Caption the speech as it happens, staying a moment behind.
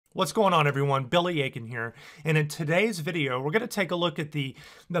What's going on, everyone? Billy Aiken here. And in today's video, we're going to take a look at the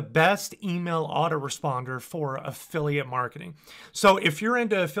best email autoresponder for affiliate marketing. So if you're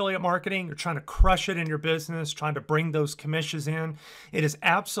into affiliate marketing, you're trying to crush it in your business, trying to bring those commissions in, it is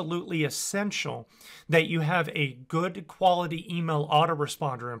absolutely essential that you have a good quality email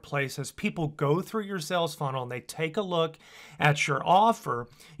autoresponder in place. As people go through your sales funnel and they take a look at your offer,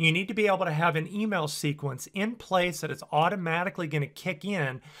 you need to be able to have an email sequence in place that is automatically going to kick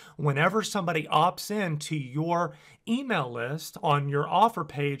in whenever somebody opts in to your email list on your offer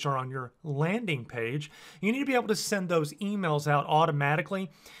page or on your landing page. You need to be able to send those emails out automatically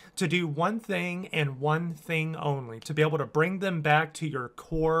to do one thing and one thing only, to be able to bring them back to your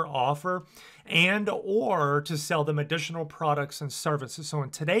core offer and or to sell them additional products and services. So in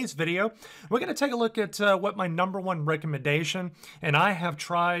today's video, we're going to take a look at what my #1 recommendation, and I have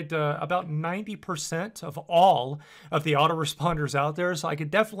tried about 90% of all of the autoresponders out there, so I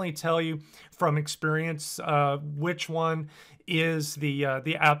could definitely tell you from experience which one is the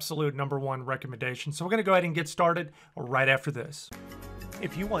absolute #1 recommendation. So we're going to go ahead and get started right after this.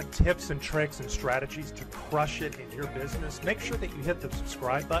 If you want tips and tricks and strategies to crush it in your business, make sure that you hit the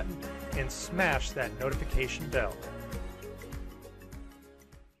subscribe button and smash that notification bell.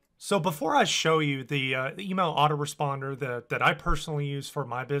 So before I show you the email autoresponder that I personally use for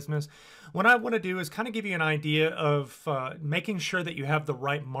my business, what I want to do is kind of give you an idea of making sure that you have the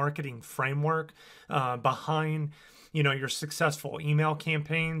right marketing framework behind your successful email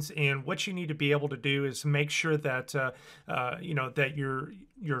campaigns. And what you need to be able to do is make sure that that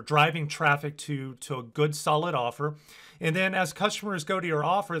you're driving traffic to a good solid offer. And then as customers go to your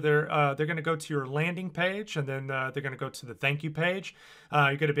offer, they're going to go to your landing page, and then they're going to go to the thank you page.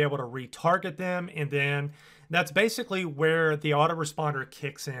 You're going to be able to retarget them, and then that's basically where the autoresponder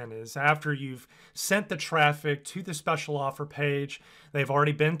kicks in, is after you've sent the traffic to the special offer page, they've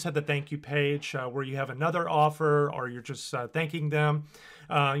already been to the thank you page where you have another offer, or you're just thanking them.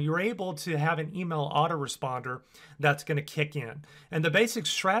 You're able to have an email autoresponder that's going to kick in. And the basic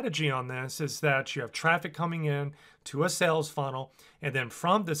strategy on this is that you have traffic coming in to a sales funnel, and then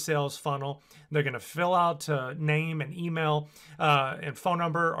from the sales funnel, they're going to fill out name and email and phone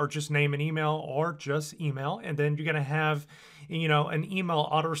number, or just name and email, or just email. And then you're going to have an email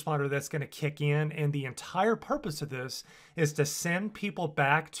autoresponder that's going to kick in. And the entire purpose of this is to send people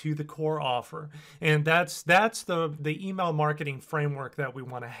back to the core offer. And that's the email marketing framework that we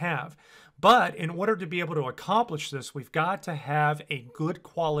want to have. But in order to be able to accomplish this, we've got to have a good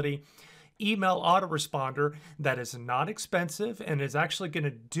quality email autoresponder that is not expensive and is actually going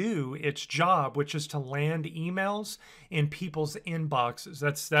to do its job, which is to land emails in people's inboxes.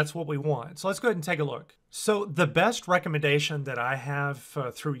 That's what we want. So let's go ahead and take a look. So the best recommendation that I have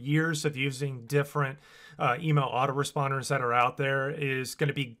through years of using different email autoresponders that are out there is going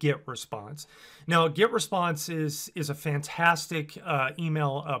to be GetResponse. Now, GetResponse is a fantastic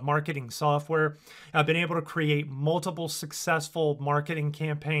email marketing software. I've been able to create multiple successful marketing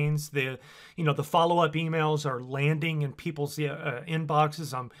campaigns. The follow-up emails are landing in people's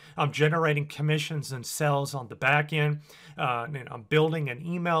inboxes. I'm generating commissions and sales on the back end. And I'm building an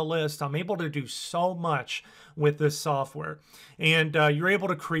email list. I'm able to do so much with this software. And you're able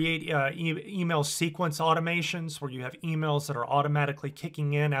to create email sequence automations where you have emails that are automatically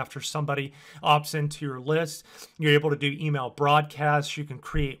kicking in after somebody opts into your list. You're able to do email broadcasts. You can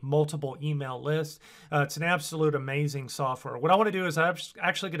create multiple email lists. It's an absolute amazing software. What I want to do is I'm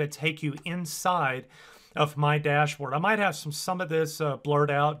actually going to take you inside of my dashboard. I might have some of this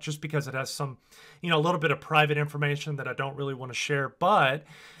blurred out just because it has some, a little bit of private information that I don't really want to share, but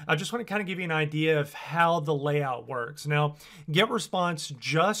I just want to kind of give you an idea of how the layout works. Now, GetResponse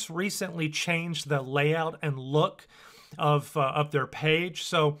just recently changed the layout and look of their page.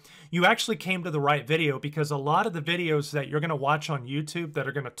 So you actually came to the right video, because a lot of the videos that you're going to watch on YouTube that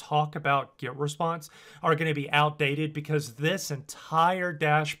are going to talk about GetResponse are going to be outdated, because this entire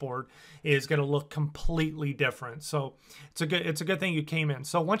dashboard is going to look completely different. So it's a good thing you came in.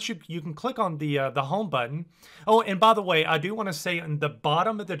 So once you can click on the home button. Oh, and by the way, I do want to say in the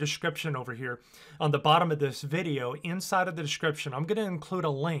bottom of the description over here, on the bottom of this video, inside of the description, I'm going to include a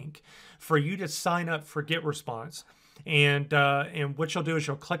link for you to sign up for GetResponse. And what you'll do is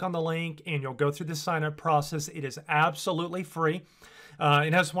you'll click on the link and you'll go through the sign up process. It is absolutely free.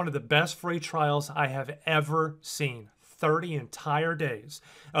 It has one of the best free trials I have ever seen. 30 entire days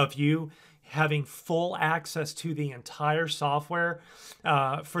of you having full access to the entire software,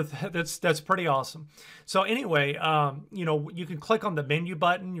 that's pretty awesome. So anyway, you know, you can click on the menu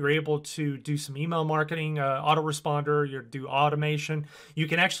button. You're able to do some email marketing, autoresponder. You do automation. You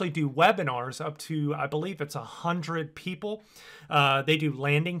can actually do webinars up to, I believe it's 100 people. They do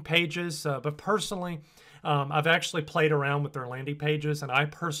landing pages, but personally, I've actually played around with their landing pages, and I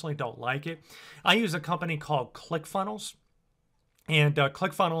personally don't like it. I use a company called ClickFunnels, and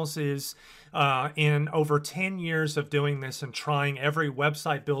ClickFunnels is in over 10 years of doing this and trying every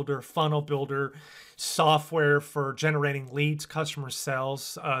website builder, funnel builder, software for generating leads, customer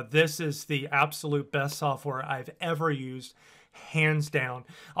sales. This is the absolute best software I've ever used, hands down.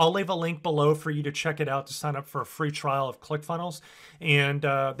 I'll leave a link below for you to check it out to sign up for a free trial of ClickFunnels. And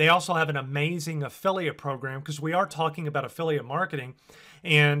they also have an amazing affiliate program, because we are talking about affiliate marketing.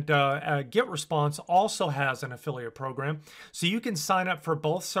 And GetResponse also has an affiliate program. So you can sign up for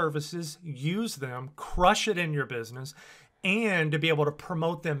both services, use them, crush it in your business, and to be able to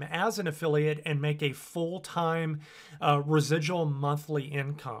promote them as an affiliate and make a full-time residual monthly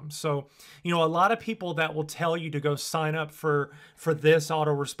income. So, you know, a lot of people that will tell you to go sign up for this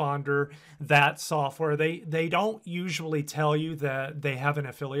autoresponder, that software, they don't usually tell you that they have an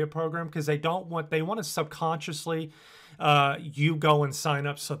affiliate program, because they want to subconsciously you go and sign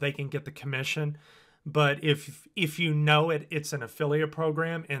up so they can get the commission. But if you know it's an affiliate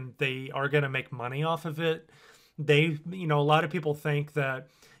program and they are going to make money off of it, you know, a lot of people think that,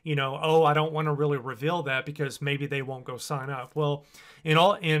 you know, oh, I don't want to really reveal that because maybe they won't go sign up. Well,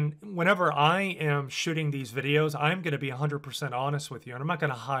 whenever I am shooting these videos, I'm going to be 100% honest with you, and I'm not going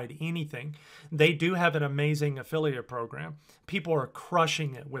to hide anything. They do have an amazing affiliate program. People are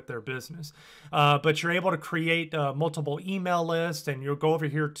crushing it with their business. But you're able to create multiple email lists, and you'll go over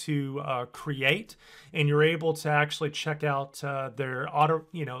here to create, and you're able to actually check out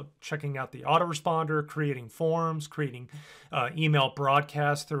checking out the autoresponder, creating forms, creating email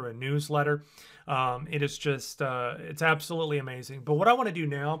broadcasts through a newsletter. It is just, it's absolutely amazing. But what I want to do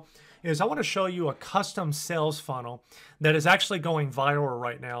now is I want to show you a custom sales funnel that is actually going viral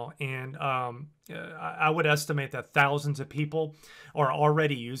right now. And I would estimate that thousands of people are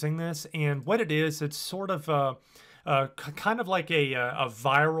already using this. And what it is, it's sort of kind of like a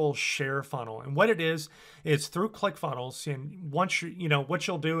viral share funnel. And what it is, it's through ClickFunnels. And once what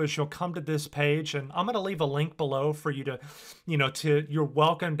you'll do is you'll come to this page, and I'm going to leave a link below for you to, you're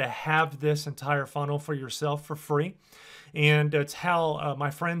welcome to have this entire funnel for yourself for free. And it's how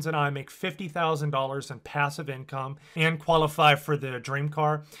my friends and I make $50,000 in passive income and qualify for the dream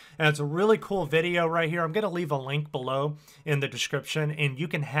car. And it's a really cool video right here. I'm going to leave a link below in the description, and you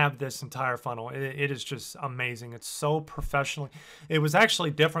can have this entire funnel. It is just amazing. It's so professional. It was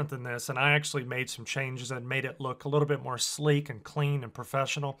actually different than this, and I actually made some changes and made it look a little bit more sleek and clean and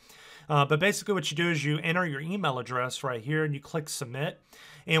professional. But basically what you do is you enter your email address right here, and you click submit.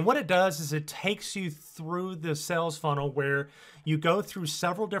 And what it does is it takes you through the sales funnel where you go through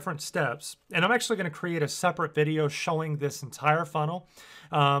several different steps. And I'm actually going to create a separate video showing this entire funnel.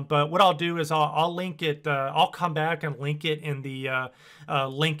 But what I'll do is I'll link it. I'll come back and link it in the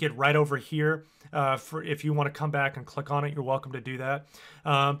link it right over here. For if you want to come back and click on it, you're welcome to do that.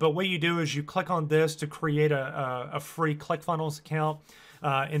 But what you do is you click on this to create a free ClickFunnels account.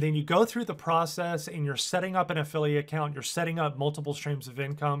 And then you go through the process, and you're setting up an affiliate account. You're setting up multiple streams of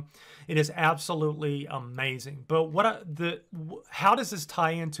income. It is absolutely amazing. But how does this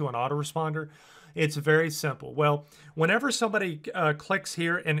tie into an autoresponder? It's very simple. Well, whenever somebody clicks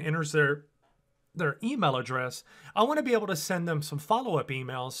here and enters their email address, I want to be able to send them some follow-up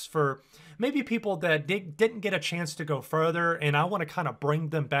emails for maybe people that didn't get a chance to go further, and I want to kind of bring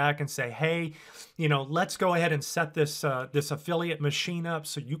them back and say, hey, let's go ahead and set this affiliate machine up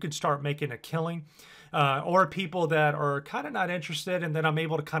so you can start making a killing. Or people that are kind of not interested, and then I'm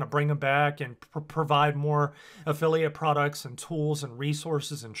able to kind of bring them back and provide more affiliate products and tools and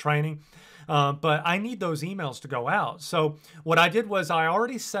resources and training. But I need those emails to go out. So what I did was I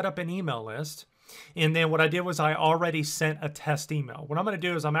already set up an email list. And then what I did was I already sent a test email. What I'm going to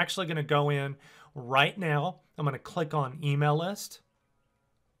do is I'm actually going to go in right now. I'm going to click on email list.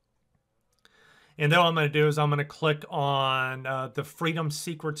 And then what I'm going to do is I'm going to click on the Freedom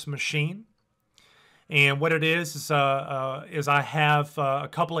Secrets machine. And what it is I have a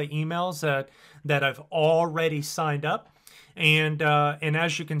couple of emails that I've already signed up. And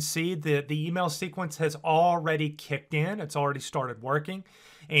as you can see, the email sequence has already kicked in. It's already started working.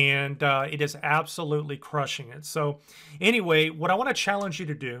 and it is absolutely crushing it. So anyway, what I want to challenge you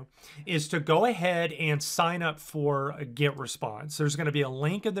to do is to go ahead and sign up for a Get Response. There's going to be a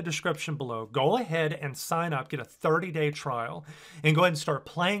link in the description below. Go ahead and sign up, get a 30-day trial, and go ahead and start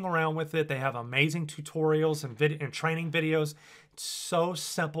playing around with it. They have amazing tutorials and training videos. It's so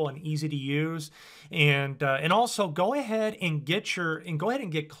simple and easy to use, and also go ahead and get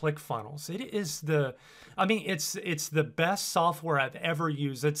ClickFunnels. It is the, I mean, it's the best software I've ever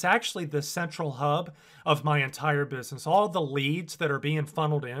used. It's actually the central hub of my entire business. All the leads that are being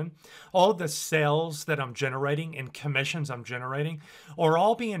funneled in, all the sales that I'm generating and commissions I'm generating are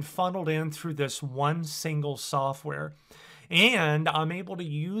all being funneled in through this one single software. And I'm able to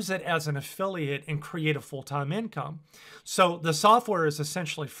use it as an affiliate and create a full-time income. So the software is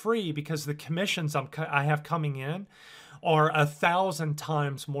essentially free because the commissions I have coming in are 1,000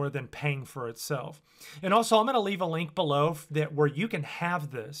 times more than paying for itself. And also, I'm going to leave a link below where you can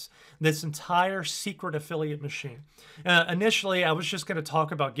have this entire secret affiliate machine. Initially, I was just going to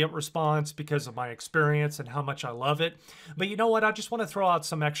talk about Get Response because of my experience and how much I love it. But you know what? I just want to throw out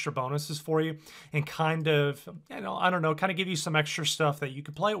some extra bonuses for you and kind of, I don't know, kind of give you some extra stuff that you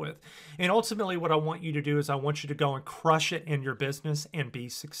can play with. And ultimately, what I want you to do is I want you to go and crush it in your business and be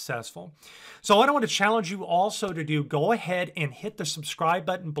successful. So what I want to challenge you also to do, go ahead and hit the subscribe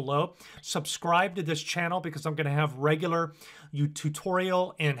button below. Subscribe to this channel because I'm going to have regular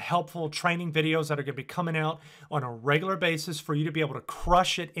tutorial and helpful training videos that are going to be coming out on a regular basis for you to be able to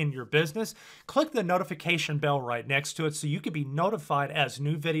crush it in your business. Click the notification bell right next to it so you can be notified as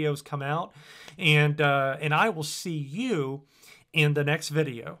new videos come out. And I will see you in the next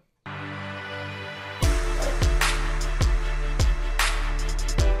video.